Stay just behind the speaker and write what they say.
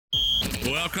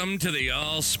Welcome to the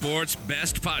All Sports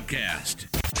Best Podcast.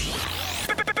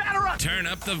 Turn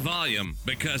up the volume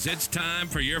because it's time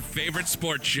for your favorite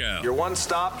sports show. Your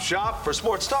one-stop shop for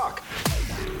sports talk.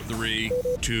 3,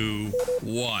 2,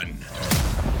 1.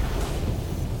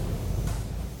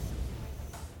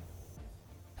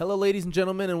 Hello, ladies and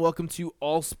gentlemen, and welcome to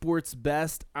All Sports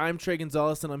Best. I'm Trey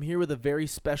Gonzalez, and I'm here with a very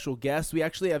special guest. We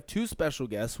actually have two special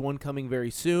guests, one coming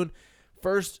very soon.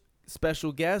 First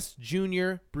special guest,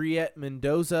 Junior Briette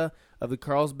Mendoza of the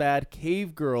Carlsbad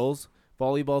Cave Girls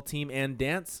volleyball team and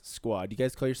dance squad. Do you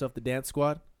guys call yourself the dance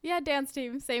squad? Yeah, dance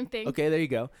team, same thing. Okay, there you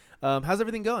go. How's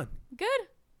everything going?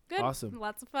 Good. Awesome.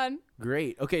 Lots of fun.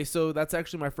 Great. Okay, so that's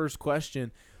actually my first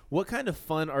question. What kind of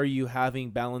fun are you having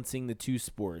balancing the two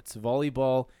sports,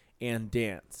 volleyball and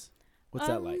dance? What's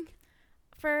that like?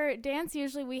 For dance,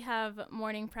 usually we have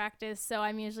morning practice, so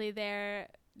I'm usually there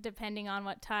depending on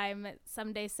what time.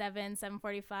 Some days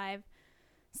 7:45.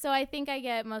 So I think I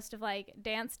get most of like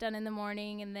dance done in the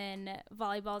morning and then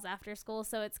volleyball's after school.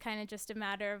 So it's kind of just a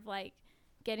matter of like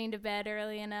getting to bed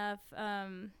early enough,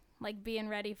 like being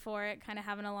ready for it, kind of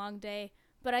having a long day.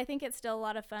 But I think it's still a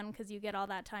lot of fun because you get all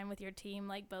that time with your team,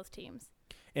 like both teams.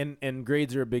 And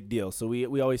grades are a big deal. So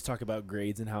we always talk about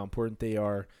grades and how important they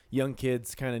are. Young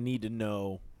kids kind of need to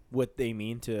know what they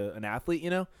mean to an athlete, you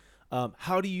know?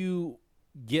 How do you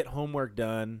get homework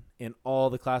done and all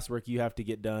the classwork you have to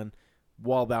get done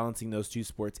while balancing those two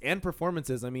sports and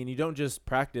performances? I mean, you don't just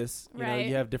practice, you know,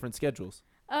 you have different schedules.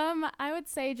 I would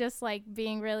say just like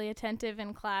being really attentive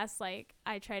in class. Like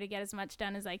I try to get as much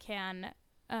done as I can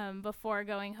before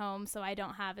going home, so I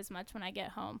don't have as much when I get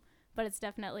home. But it's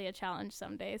definitely a challenge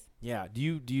some days. Yeah. Do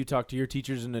you talk to your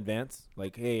teachers in advance?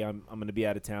 Like, hey, I'm going to be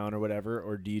out of town or whatever,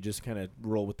 or do you just kind of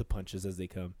roll with the punches as they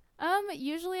come?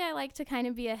 Usually I like to kind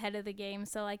of be ahead of the game.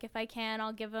 So like if I can,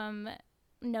 I'll give them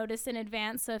notice in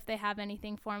advance. So if they have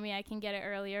anything for me, I can get it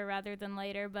earlier rather than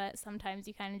later. But sometimes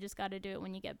you kind of just got to do it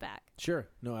when you get back. Sure.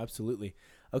 No, absolutely.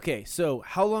 Okay. So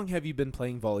how long have you been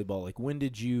playing volleyball? Like when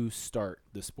did you start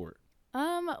the sport?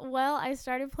 Well, I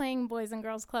started playing Boys and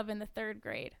Girls Club in the 3rd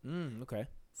grade. Okay.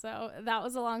 So that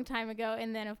was a long time ago.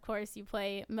 And then, of course, you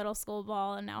play middle school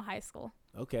ball and now high school.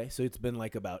 Okay. So it's been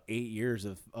like about 8 years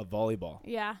of volleyball.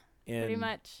 Yeah, pretty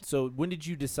much. So when did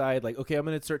you decide, like, okay, I'm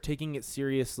going to start taking it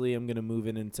seriously. I'm going to move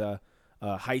into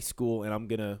high school, and I'm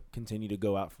going to continue to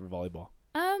go out for volleyball?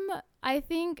 I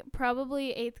think probably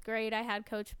 8th grade I had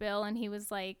Coach Bill, and he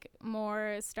was like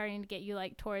more starting to get you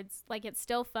like towards like it's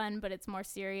still fun, but it's more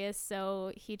serious.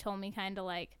 So he told me kind of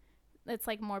like it's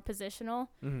like more positional.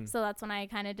 Mm-hmm. So that's when I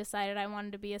kind of decided I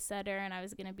wanted to be a setter and I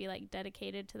was going to be like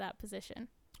dedicated to that position.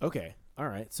 Okay. All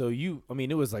right. So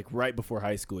it was like right before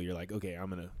high school. You're like, okay, I'm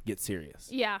going to get serious.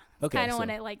 Yeah. Okay. Kind of when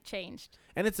it like changed.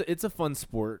 And it's a fun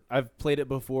sport. I've played it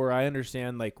before. I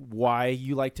understand like why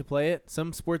you like to play it.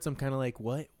 Some sports I'm kind of like,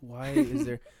 what? Why is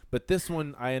there? But this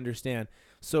one I understand.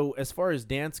 So as far as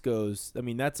dance goes, I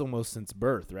mean, that's almost since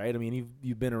birth, right? I mean,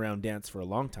 you've been around dance for a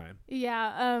long time.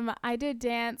 Yeah. I did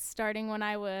dance starting when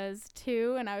I was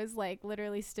 2, and I was like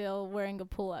literally still wearing a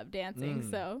pull-up dancing.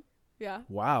 So yeah.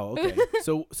 Wow. Okay.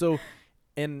 so,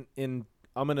 and I'm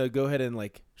gonna go ahead and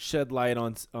like shed light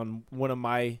on one of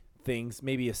my things,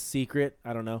 maybe a secret.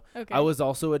 I don't know. Okay. I was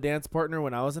also a dance partner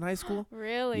when I was in high school.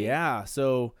 Really? Yeah.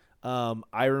 So,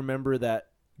 I remember that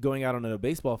going out on a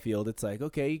baseball field. It's like,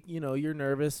 okay, you know, you're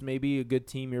nervous. Maybe a good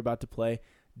team you're about to play.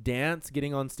 Dance,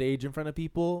 getting on stage in front of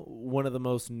people, one of the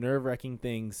most nerve-wracking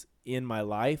things in my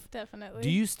life. Definitely. Do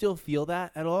you still feel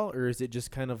that at all, or is it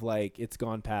just kind of like it's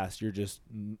gone past? You're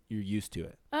used to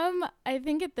it. I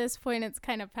think at this point it's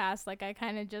kind of past. Like I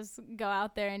kind of just go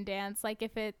out there and dance. Like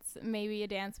if it's maybe a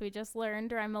dance we just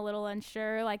learned or I'm a little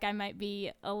unsure, like I might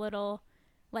be a little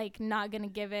like not gonna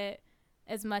give it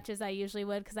as much as I usually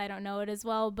would because I don't know it as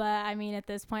well. But I mean at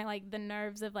this point like the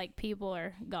nerves of like people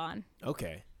are gone.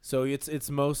 Okay. So it's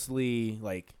mostly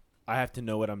like I have to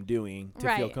know what I'm doing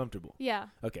to feel comfortable. Yeah.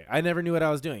 Okay. I never knew what I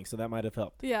was doing, so that might have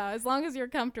helped. Yeah. As long as you're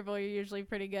comfortable, you're usually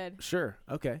pretty good. Sure.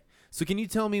 Okay. So can you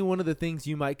tell me one of the things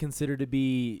you might consider to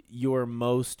be your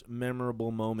most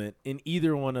memorable moment in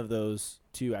either one of those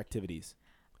two activities?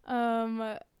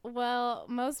 Well,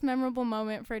 most memorable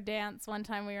moment for dance, one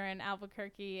time we were in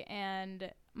Albuquerque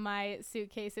and my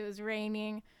suitcase, it was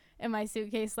raining. And my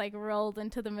suitcase like rolled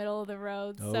into the middle of the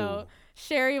road. Oh. So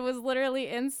Sherry was literally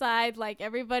inside, like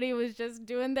everybody was just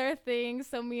doing their thing.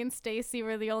 So me and Stacy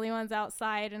were the only ones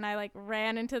outside, and I like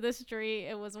ran into the street.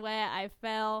 It was wet. I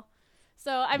fell.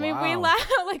 So I mean,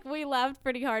 we laughed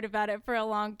pretty hard about it for a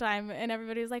long time, and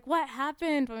everybody was like, "What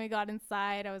happened?" When we got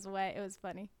inside, I was wet. It was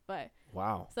funny, but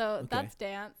wow. So that's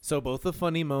dance. So both a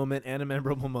funny moment and a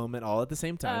memorable moment all at the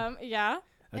same time. Yeah.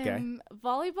 Okay.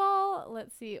 Volleyball,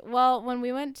 let's see. Well, when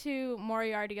we went to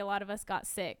Moriarty, a lot of us got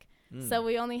sick. So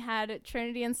we only had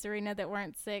Trinity and Serena that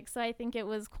weren't sick. So I think it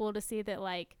was cool to see that,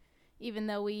 like, even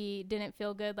though we didn't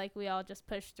feel good, like, we all just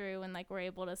pushed through and, like, were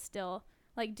able to still,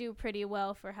 like, do pretty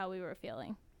well for how we were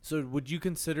feeling. So would you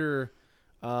consider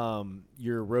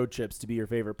your road trips to be your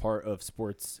favorite part of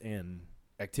sports and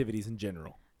activities in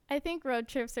general? I think road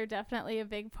trips are definitely a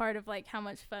big part of, like, how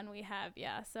much fun we have,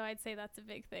 yeah. So I'd say that's a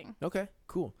big thing. Okay,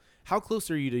 cool. How close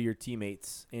are you to your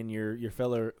teammates and your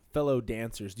fellow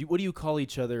dancers? What do you call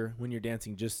each other when you're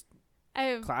dancing? Just I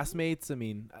have classmates? I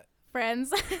mean,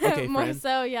 friends. Okay, More friends.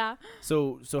 so, yeah.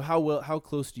 So how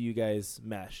close do you guys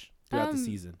mesh throughout the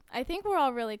season? I think we're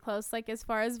all really close. Like, as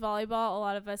far as volleyball, a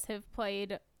lot of us have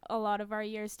played a lot of our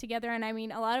years together. And, I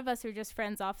mean, a lot of us are just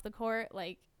friends off the court,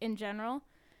 like, in general.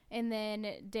 And then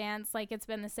dance, like, it's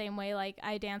been the same way. Like,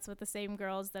 I dance with the same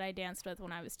girls that I danced with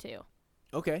when I was 2.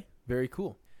 Okay, very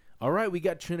cool. All right, we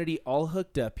got Trinity all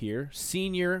hooked up here.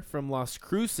 Senior from Las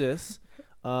Cruces,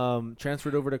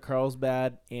 transferred over to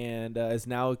Carlsbad and is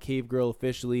now a Cave Girl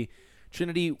officially.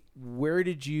 Trinity, where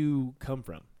did you come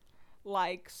from?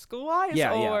 Like school-wise?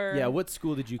 Yeah. What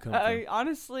school did you come from?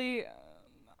 Honestly,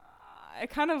 I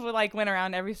kind of like went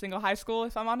around every single high school,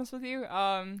 if I'm honest with you.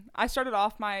 I started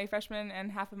off my freshman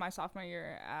and half of my sophomore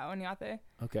year at Oñate.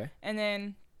 Okay. And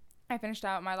then I finished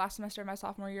out my last semester of my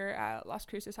sophomore year at Las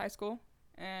Cruces High School.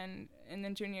 And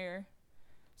then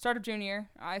start of junior,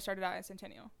 I started out at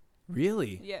Centennial.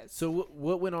 Really? Yes. So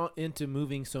what went on into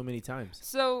moving so many times?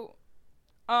 So,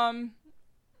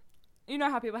 you know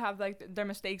how people have like their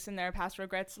mistakes and their past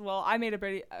regrets? Well, I made a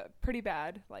pretty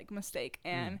bad like mistake,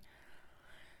 and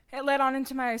it led on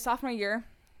into my sophomore year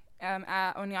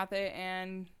at Oñate,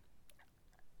 and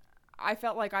I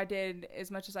felt like I did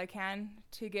as much as I can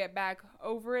to get back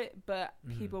over it, but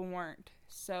people weren't.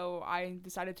 So I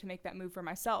decided to make that move for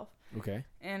myself. Okay.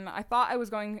 And I thought I was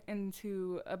going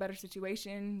into a better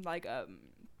situation, like a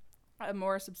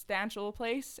more substantial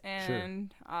place,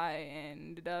 and I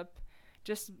ended up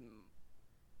just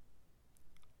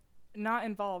not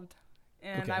involved,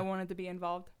 and Okay. I wanted to be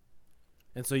involved.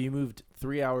 And so you moved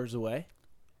 3 hours away?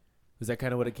 Was that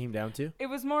kind of what it came down to? It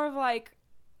was more of like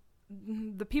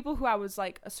the people who I was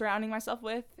like surrounding myself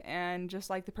with, and just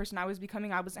like the person I was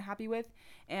becoming, I wasn't happy with,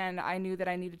 and I knew that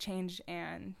I needed to change,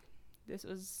 and this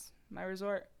was my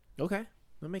resort. Okay.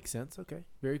 That makes sense. Okay.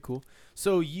 Very cool.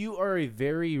 So you are a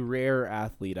very rare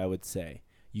athlete, I would say.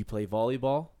 You play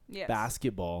volleyball, Yes.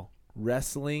 basketball,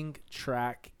 wrestling,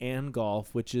 track, and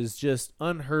golf, which is just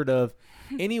unheard of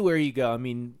anywhere you go. I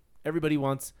mean, everybody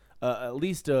wants at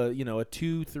least a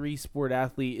 2-3 sport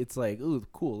athlete. It's like, ooh,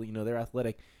 cool. They're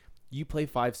athletic. You play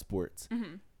 5 sports.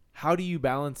 Mm-hmm. How do you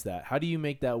balance that? How do you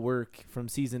make that work from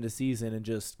season to season and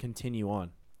just continue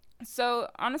on? So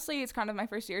honestly, it's kind of my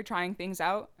first year trying things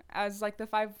out as like the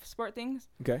 5 sport things.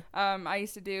 Okay. I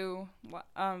used to do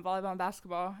volleyball and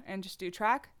basketball and just do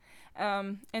track.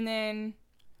 And then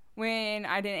when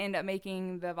I didn't end up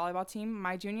making the volleyball team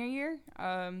my junior year,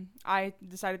 I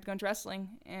decided to go into wrestling.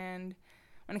 And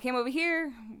when I came over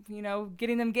here,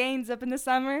 getting them gains up in the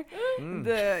summer,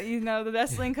 the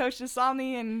wrestling coach just saw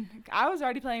me, and I was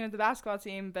already playing with the basketball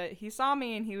team, but he saw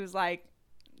me and he was like,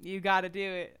 "You got to do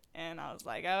it." And I was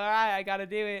like, all right, I got to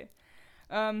do it.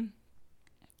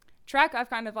 Track, I've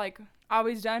kind of like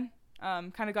always done.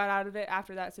 Kind of got out of it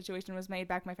after that situation was made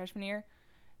back my freshman year.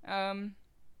 And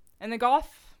the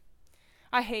golf,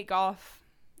 I hate golf.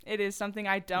 It is something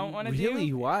I don't want to do.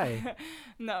 Really? Why?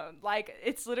 No, like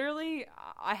it's literally,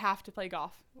 I have to play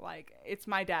golf. Like it's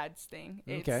my dad's thing.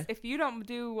 It's, Okay. If you don't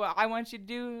do what I want you to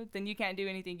do, then you can't do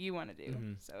anything you want to do.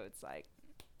 Mhm. So it's like.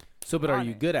 So, but are on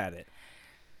you it. good at it?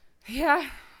 Yeah.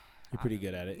 You're pretty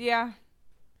good at it. Yeah.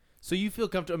 So you feel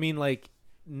comfortable. I mean, like,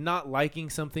 not liking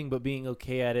something but being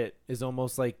okay at it is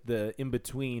almost like the in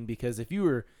between, because if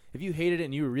you hated it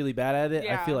and you were really bad at it, I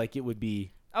Yeah. feel like it would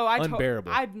be I'd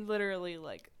unbearable. I'd literally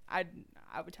I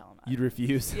would tell him. You'd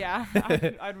refuse. Yeah,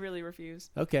 I'd really refuse.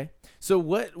 Okay. So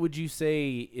what would you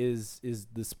say is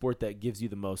the sport that gives you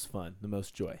the most fun, the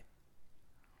most joy?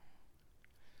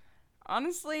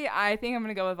 Honestly, I think I'm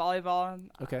gonna go with volleyball.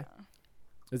 Okay.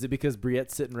 Is it because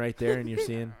Briette's sitting right there and you're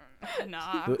seeing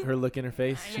Nah. her look in her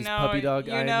face? She's puppy dog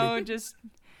eyeing me? just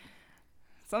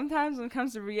sometimes when it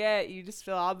comes to Briette, you just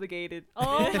feel obligated.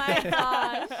 Oh my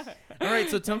gosh. All right.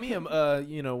 So tell me,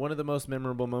 one of the most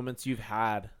memorable moments you've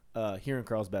had here in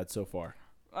Carlsbad so far.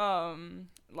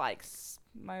 Like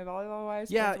my volleyball wise.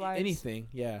 Yeah. sports-wise. Anything.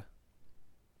 Yeah.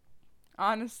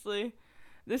 Honestly,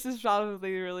 this is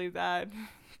probably really bad,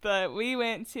 but we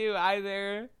went to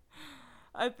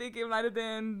I think it might have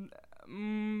been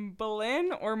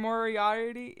Berlin or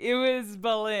Moriarty. It was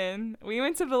Berlin. We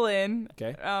went to Berlin.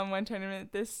 Okay. One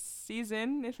tournament this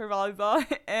season for volleyball,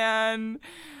 and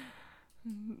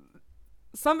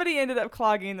somebody ended up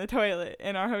clogging the toilet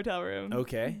in our hotel room.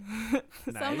 Okay.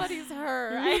 Nice. Somebody's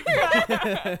her.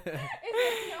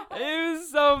 It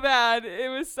was so bad. It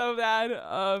was so bad.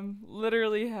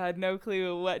 Literally had no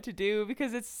clue what to do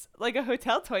because it's like a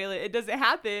hotel toilet. It doesn't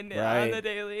happen on the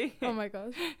daily. Oh my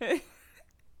gosh.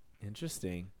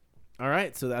 Interesting. All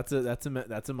right, so that's a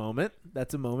moment.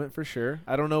 That's a moment for sure.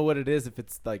 I don't know what it is, if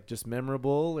it's like just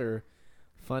memorable or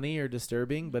funny or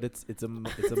disturbing, but it's a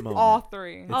moment. All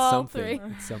three. It's All something. three.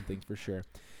 It's something for sure.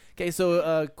 Okay,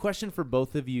 so question for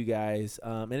both of you guys,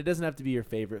 and it doesn't have to be your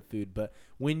favorite food, but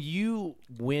when you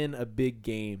win a big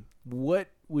game, what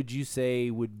would you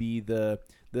say would be the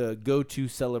go-to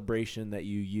celebration that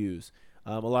you use?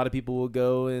 A lot of people will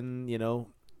go and,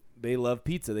 they love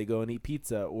pizza. They go and eat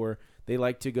pizza, or they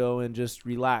like to go and just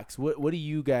relax. What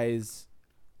is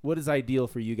ideal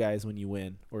for you guys when you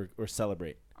win or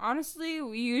celebrate? Honestly,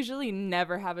 we usually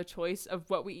never have a choice of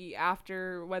what we eat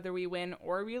after, whether we win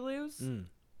or we lose.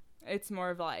 It's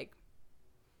more of like,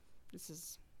 this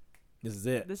is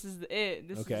it.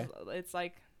 Okay. It's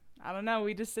like, I don't know.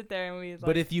 We just sit there and we.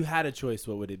 But if you had a choice,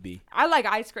 what would it be? I like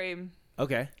ice cream.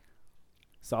 Okay.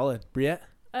 Solid. Briette?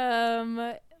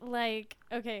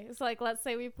 Okay, so let's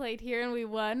say we played here and we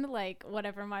won,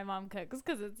 whatever my mom cooks,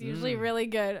 because it's usually really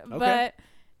good. Okay. But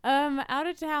out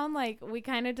of town, we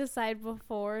kind of decide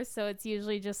before, so it's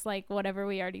usually just whatever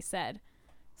we already said.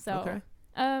 So Okay.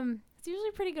 it's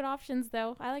usually pretty good options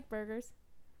though. I like burgers.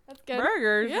 That's good.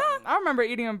 Burgers? Yeah. I remember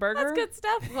eating a burger. That's good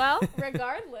stuff. Well,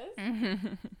 regardless.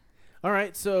 All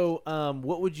right. So,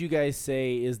 what would you guys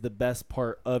say is the best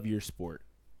part of your sport?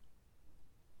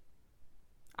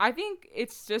 I think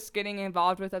it's just getting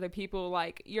involved with other people.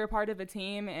 Like, you're a part of a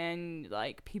team, and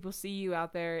people see you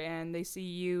out there, and they see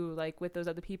you with those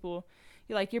other people.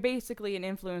 You're basically an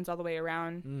influence all the way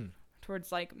around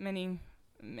towards many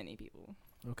people.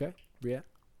 Okay, Briette?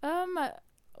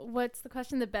 What's the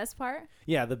question? The best part?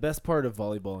 Yeah, the best part of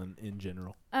volleyball in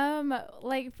general.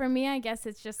 For me, I guess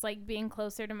it's just being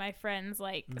closer to my friends.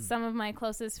 Some of my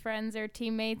closest friends are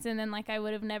teammates, and then I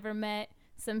would have never met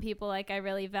some people I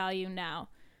really value now.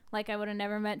 I would have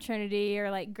never met Trinity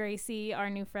or Gracie, our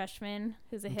new freshman,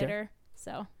 who's a hitter.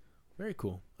 So very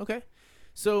cool. Okay.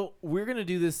 So we're going to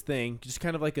do this thing, just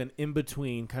kind of like an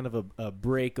in-between, kind of a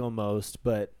break almost,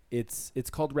 but it's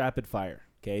called rapid fire.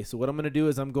 Okay, so what I'm going to do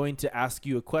is I'm going to ask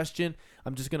you a question.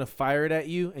 I'm just going to fire it at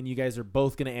you, and you guys are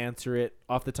both going to answer it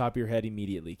off the top of your head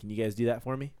immediately. Can you guys do that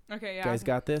for me? Okay, yeah. You guys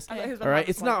got this? Okay. All right,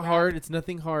 it's not hard. It's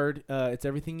nothing hard. It's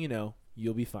everything you know.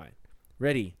 You'll be fine.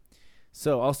 Ready?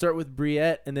 So I'll start with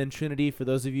Briette and then Trinity. For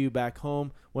those of you back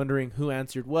home wondering who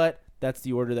answered what, that's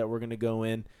the order that we're going to go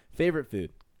in. Favorite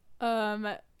food?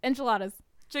 Enchiladas.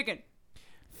 Chicken.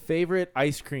 Favorite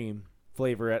ice cream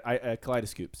flavor at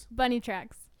Kaleidoscoops? Bunny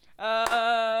Tracks.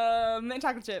 Mint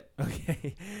chocolate chip.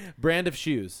 Okay. Brand of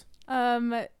shoes?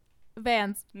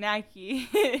 Vans.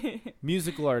 Nike.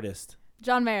 Musical artist?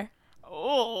 John Mayer.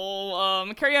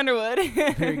 Carrie Underwood.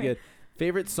 Very good.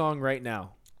 Favorite song right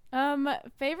now?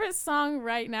 Favorite song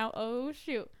right now? Oh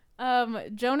shoot.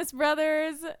 Jonas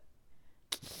Brothers.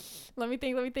 Let me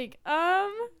think.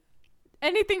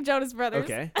 Anything Jonas Brothers.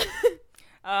 Okay.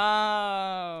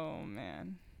 Oh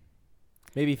man.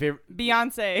 Maybe favorite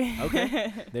Beyonce.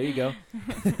 Okay. There you go.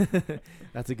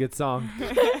 That's a good song.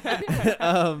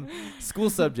 School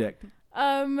subject.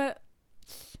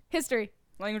 History.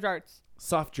 Language arts.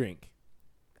 Soft drink.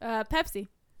 Pepsi.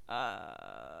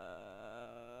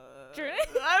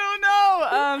 I don't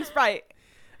know. Sprite.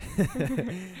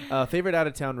 Favorite out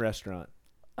of town restaurant.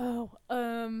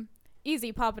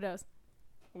 Easy Papados.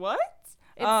 What?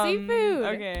 It's seafood.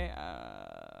 Okay.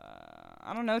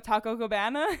 I don't know. Taco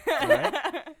Cabana. All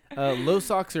right. Low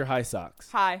socks or high socks?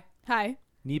 Hi.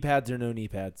 Knee pads or no knee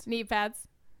pads? Knee pads.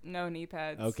 No knee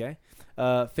pads. Okay.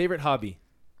 Favorite hobby?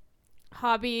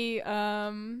 I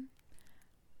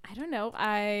don't know.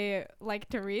 I like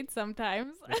to read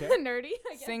sometimes. Okay. Nerdy,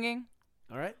 I guess. Singing.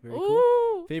 All right. Very Ooh.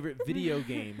 cool. Favorite video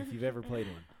game if you've ever played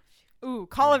one? Ooh,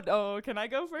 can I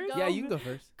go first? Yeah, you can go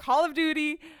first. Call of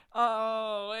Duty.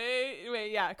 Oh,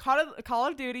 wait. Yeah. Call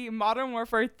of Duty Modern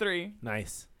Warfare 3.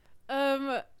 Nice.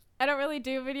 I don't really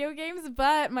do video games,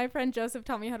 but my friend Joseph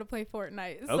taught me how to play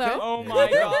Fortnite. Okay. So. Oh my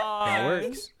god. That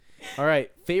works. All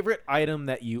right. Favorite item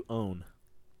that you own?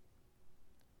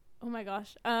 Oh my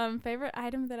gosh. Favorite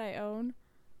item that I own?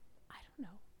 I don't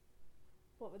know.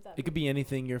 What would that be? It could be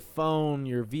anything. Your phone,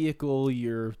 your vehicle,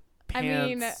 your pants. I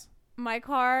mean, my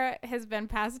car has been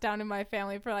passed down in my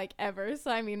family for like ever.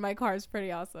 So I mean, my car is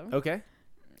pretty awesome. Okay.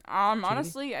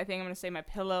 Honestly, I think I'm gonna say my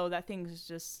pillow. That thing's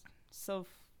just so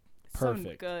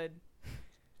Perfect. good.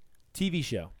 TV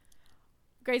show.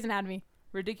 Grey's Anatomy.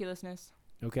 Ridiculousness.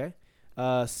 Okay.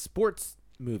 Sports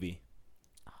movie.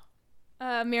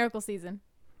 Miracle Season.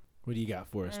 What do you got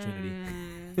for us, Trinity?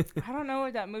 I don't know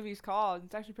what that movie's called.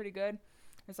 It's actually pretty good.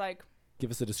 It's like,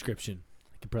 Give us a description.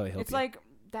 I can probably help it's you. like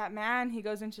that man. He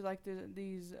goes into like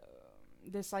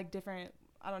this like different.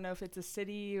 I don't know if it's a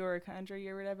city or a country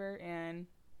or whatever. And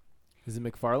Is it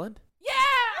McFarland?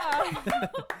 yeah.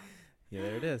 Yeah,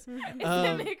 there it is. Is it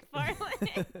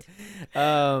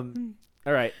McFarlane?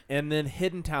 All right, and then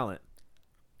hidden talent.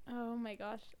 Oh my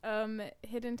gosh.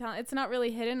 Hidden talent. It's not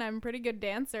really hidden. I'm a pretty good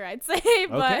dancer, I'd say,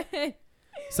 but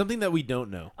Something that we don't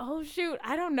know. oh shoot,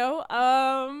 I don't know.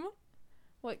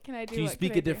 What can I do? Can you What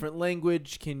speak can I a do? different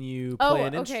language? Can you Oh, play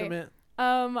an okay. instrument?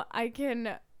 I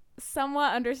can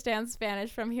somewhat understand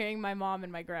Spanish from hearing my mom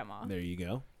and my grandma. There you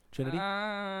go. Trinity?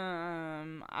 I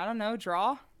don't know.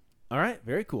 Draw. All right,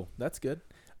 very cool. That's good.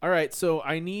 All right, so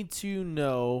I need to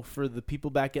know for the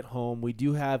people back at home, we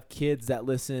do have kids that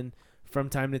listen from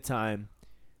time to time.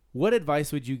 What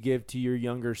advice would you give to your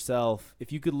younger self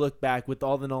if you could look back with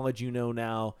all the knowledge you know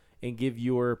now and give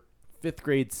your 5th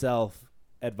grade self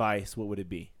advice? What would it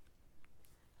be?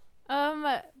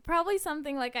 Probably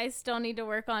something like I still need to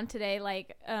work on today,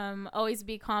 like always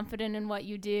be confident in what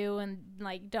you do and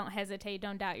like don't hesitate,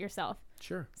 don't doubt yourself.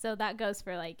 Sure. So that goes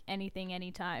for like anything,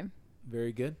 anytime.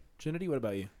 Very good. Trinity, what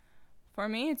about you? For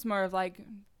me, it's more of like,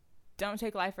 don't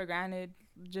take life for granted.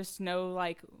 Just know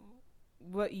like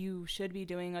what you should be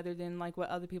doing other than like what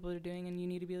other people are doing, and you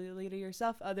need to be a leader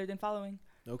yourself other than following.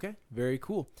 Okay, very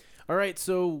cool. All right,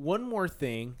 so one more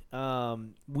thing.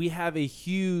 We have a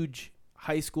huge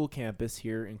high school campus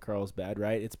here in Carlsbad,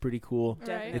 right? It's pretty cool.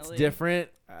 Right. It's different.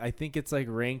 I think it's like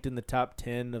ranked in the top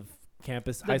 10 of high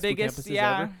school campuses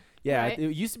ever. Yeah, Right.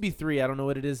 it used to be 3. I don't know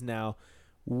what it is now.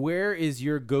 Where is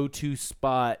your go-to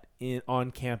spot on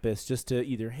campus just to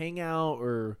either hang out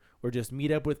or just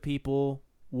meet up with people?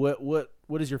 What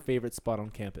is your favorite spot on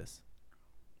campus?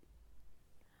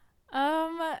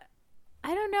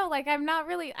 I don't know. Like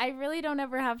I really don't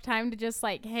ever have time to just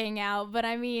like hang out, but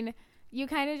I mean, you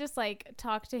kind of just like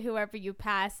talk to whoever you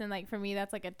pass, and like for me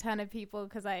that's like a ton of people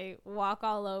because I walk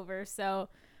all over. So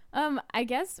I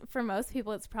guess for most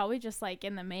people it's probably just like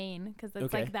in the main because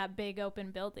it's like that big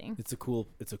open building. It's a cool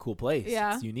place.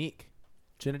 Yeah. It's unique.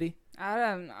 Trinity?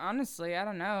 Honestly, I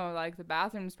don't know. Like the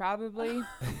bathrooms probably,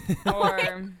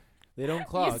 or They don't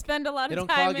clog. You spend a lot They of don't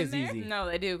time clog in as there. easy. no,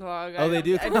 they do clog. Oh, they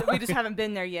do We just haven't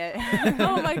been there yet.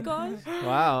 Oh my gosh.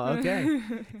 Wow. Okay.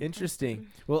 Interesting.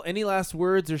 Well, any last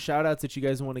words or shout outs that you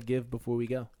guys want to give before we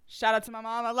go? Shout out to my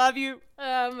mom. I love you.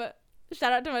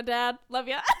 Shout out to my dad. Love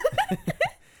ya.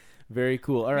 Very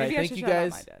cool. All right. Maybe I Thank should you shout out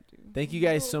guys. my dad, too. Thank you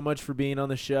guys so much for being on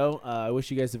the show. I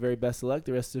wish you guys the very best of luck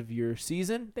the rest of your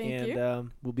season. Thank you.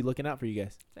 And we'll be looking out for you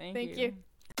guys. Thank you.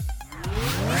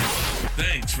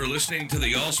 Thanks for listening to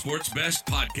the All Sports Best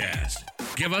podcast.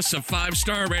 Give us a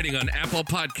 5-star rating on Apple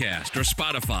Podcast or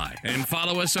Spotify, and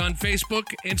follow us on Facebook,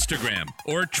 Instagram,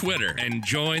 or Twitter, and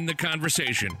join the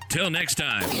conversation. Till next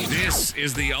time, this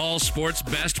is the All Sports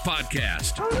Best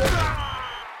podcast.